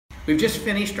We've just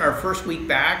finished our first week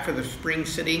back for the spring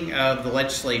sitting of the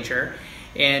legislature,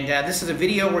 and this is a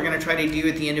video we're going to try to do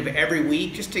at the end of every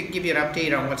week just to give you an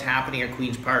update on what's happening at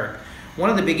Queen's Park. One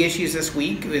of the big issues this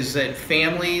week is that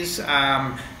families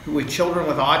with children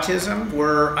with autism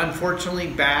were unfortunately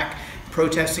back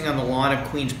protesting on the lawn of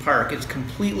Queen's Park. It's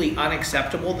completely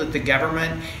unacceptable that the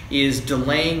government is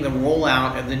delaying the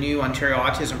rollout of the new Ontario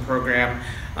Autism Program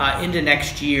into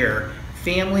next year.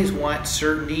 Families want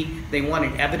certainty. They want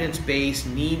an evidence-based,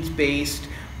 needs-based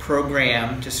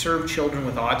program to serve children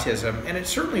with autism, and it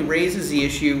certainly raises the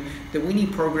issue that we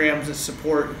need programs that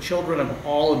support children of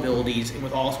all abilities and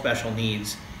with all special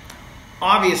needs.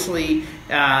 Obviously,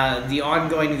 the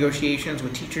ongoing negotiations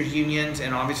with teachers' unions,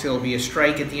 and obviously there will be a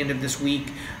strike at the end of this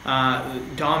week,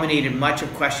 dominated much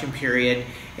of question period.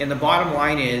 And the bottom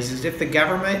line is if the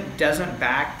government doesn't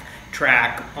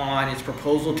backtrack on its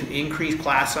proposal to increase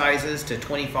class sizes to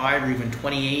 25 or even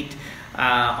 28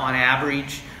 on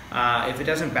average, if it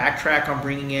doesn't backtrack on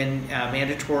bringing in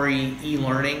mandatory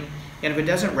e-learning, and if it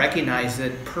doesn't recognize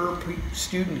that per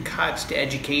student cuts to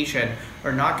education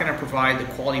are not going to provide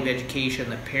the quality of education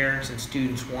that parents and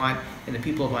students want and the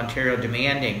people of Ontario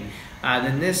demanding,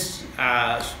 then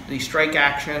the strike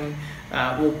action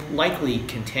will likely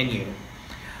continue.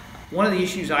 One of the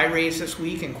issues I raised this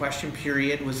week in question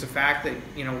period was the fact that,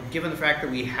 given the fact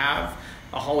that we have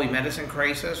a hallway medicine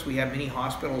crisis, we have many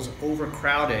hospitals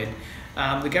overcrowded,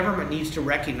 the government needs to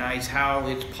recognize how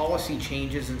its policy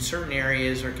changes in certain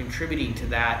areas are contributing to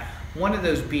that. One of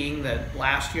those being that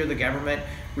last year the government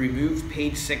removed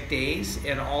paid sick days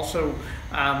and also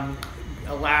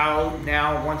allow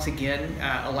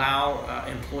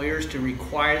employers to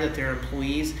require that their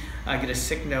employees get a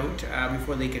sick note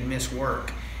before they can miss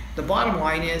work. The bottom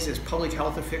line is public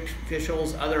health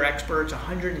officials, other experts,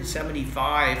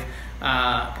 175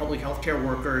 public health care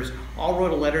workers all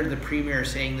wrote a letter to the Premier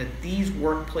saying that these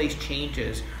workplace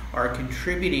changes are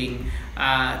contributing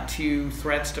to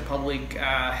threats to public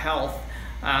health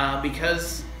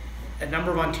because a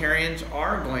number of Ontarians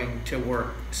are going to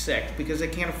work sick because they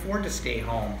can't afford to stay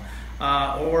home.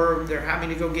 Or they're having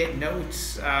to go get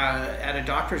notes at a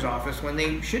doctor's office when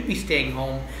they should be staying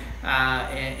home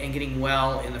and getting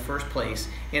well in the first place.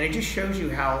 And it just shows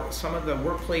you how some of the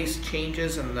workplace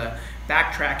changes and the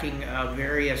backtracking of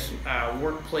various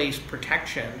workplace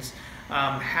protections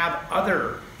have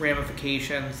other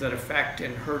ramifications that affect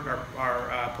and hurt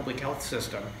our public health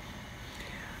system.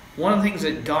 One of the things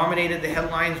that dominated the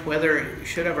headlines, whether it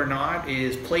should have or not,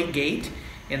 is Plategate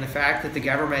and the fact that the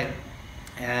government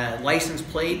license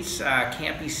plates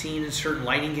can't be seen in certain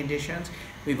lighting conditions.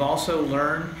 We've also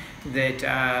learned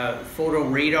that photo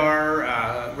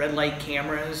radar, red light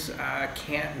cameras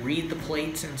can't read the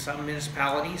plates in some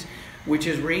municipalities, which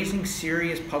is raising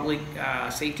serious public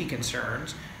safety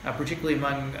concerns, particularly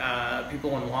among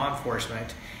people in law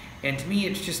enforcement. And to me,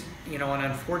 it's just an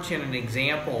unfortunate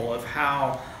example of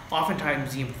how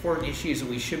oftentimes the important issues that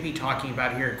we should be talking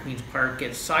about here at Queen's Park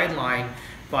get sidelined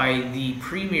by the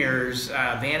Premier's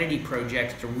vanity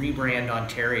project to rebrand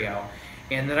Ontario.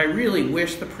 And that I really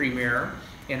wish the Premier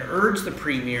and urge the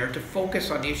Premier to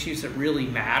focus on issues that really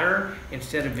matter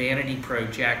instead of vanity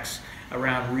projects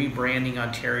around rebranding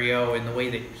Ontario in the way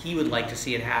that he would like to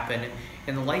see it happen.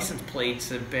 And the license plates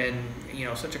have been,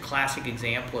 such a classic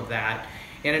example of that.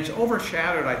 And it's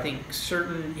overshadowed, I think,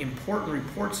 certain important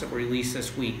reports that were released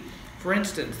this week. For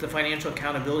instance, the Financial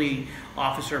Accountability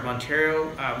Officer of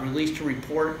Ontario released a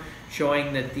report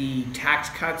showing that the tax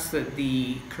cuts that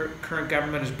the current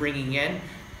government is bringing in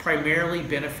primarily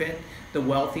benefit the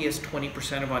wealthiest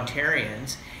 20% of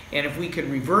Ontarians. And if we could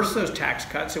reverse those tax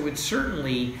cuts, it would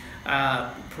certainly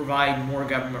provide more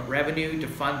government revenue to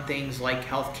fund things like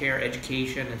healthcare,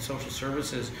 education, and social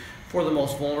services for the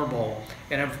most vulnerable.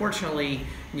 And unfortunately,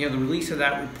 the release of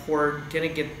that report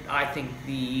didn't get, I think,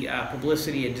 the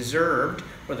publicity it deserved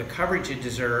or the coverage it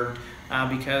deserved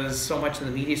because so much of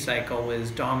the media cycle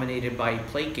was dominated by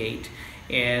Plategate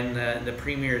and the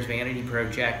Premier's vanity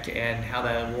project and how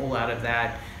the rollout of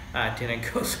that didn't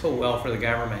go so well for the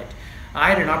government. I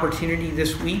had an opportunity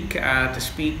this week to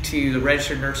speak to the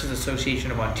Registered Nurses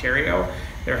Association of Ontario.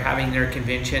 They're having their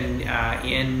convention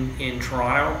in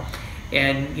Toronto.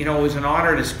 And it was an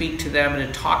honor to speak to them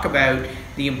and to talk about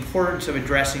the importance of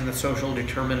addressing the social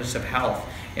determinants of health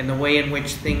and the way in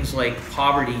which things like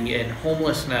poverty and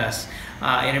homelessness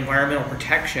and environmental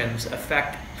protections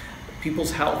affect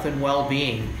people's health and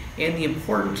well-being, and the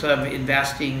importance of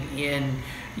investing in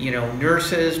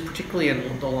nurses, particularly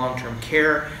in the long-term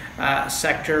care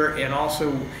sector, and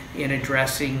also in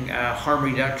addressing harm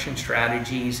reduction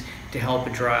strategies to help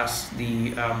address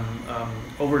the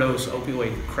overdose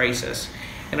opioid crisis.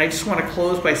 And I just want to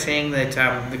close by saying that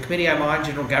the committee I'm on,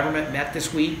 General Government, met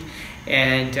this week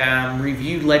and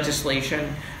reviewed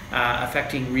legislation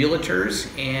affecting realtors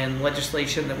and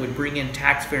legislation that would bring in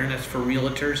tax fairness for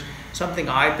realtors, something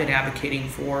I've been advocating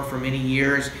for many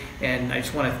years. And I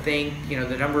just want to thank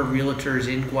the number of realtors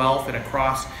in Guelph and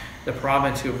across the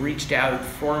province who have reached out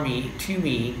to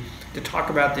me to talk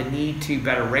about the need to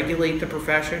better regulate the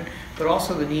profession, but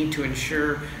also the need to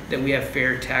ensure that we have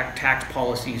fair tax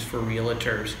policies for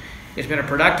realtors. It's been a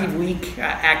productive week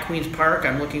at Queen's Park.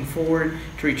 I'm looking forward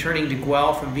to returning to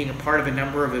Guelph and being a part of a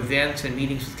number of events and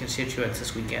meetings with constituents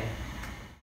this weekend.